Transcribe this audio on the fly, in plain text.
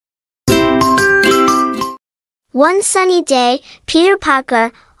One sunny day, Peter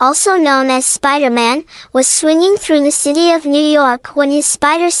Parker, also known as Spider-Man, was swinging through the city of New York when his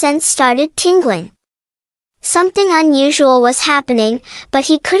spider sense started tingling. Something unusual was happening, but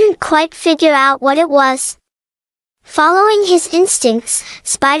he couldn't quite figure out what it was. Following his instincts,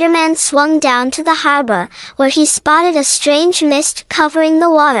 Spider-Man swung down to the harbor, where he spotted a strange mist covering the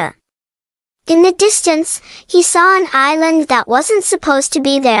water. In the distance, he saw an island that wasn't supposed to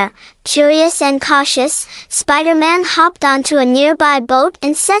be there. Curious and cautious, Spider-Man hopped onto a nearby boat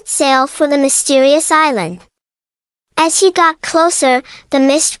and set sail for the mysterious island. As he got closer, the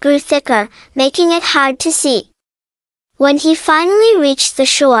mist grew thicker, making it hard to see. When he finally reached the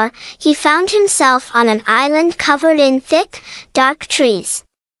shore, he found himself on an island covered in thick, dark trees.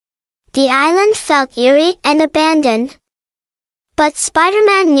 The island felt eerie and abandoned. But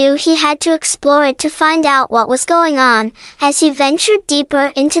Spider-Man knew he had to explore it to find out what was going on. As he ventured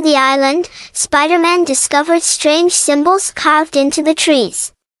deeper into the island, Spider-Man discovered strange symbols carved into the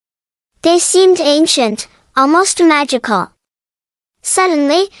trees. They seemed ancient, almost magical.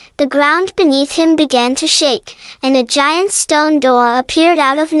 Suddenly, the ground beneath him began to shake, and a giant stone door appeared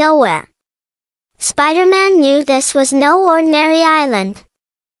out of nowhere. Spider-Man knew this was no ordinary island.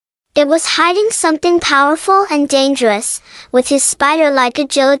 It was hiding something powerful and dangerous. With his spider-like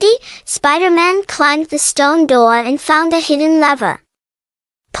agility, Spider-Man climbed the stone door and found a hidden lever.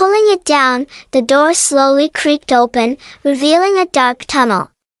 Pulling it down, the door slowly creaked open, revealing a dark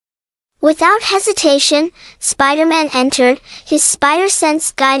tunnel. Without hesitation, Spider-Man entered, his spider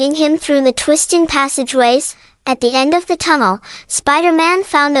sense guiding him through the twisting passageways. At the end of the tunnel, Spider-Man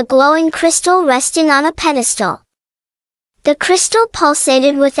found a glowing crystal resting on a pedestal. The crystal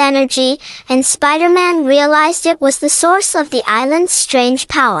pulsated with energy, and Spider-Man realized it was the source of the island's strange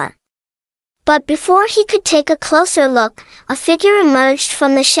power. But before he could take a closer look, a figure emerged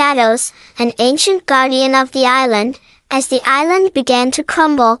from the shadows, an ancient guardian of the island. As the island began to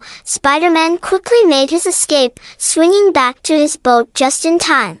crumble, Spider-Man quickly made his escape, swinging back to his boat just in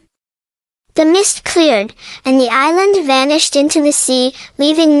time. The mist cleared, and the island vanished into the sea,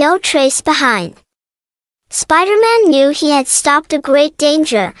 leaving no trace behind. Spider-Man knew he had stopped a great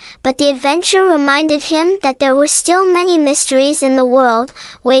danger, but the adventure reminded him that there were still many mysteries in the world,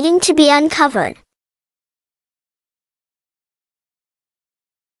 waiting to be uncovered.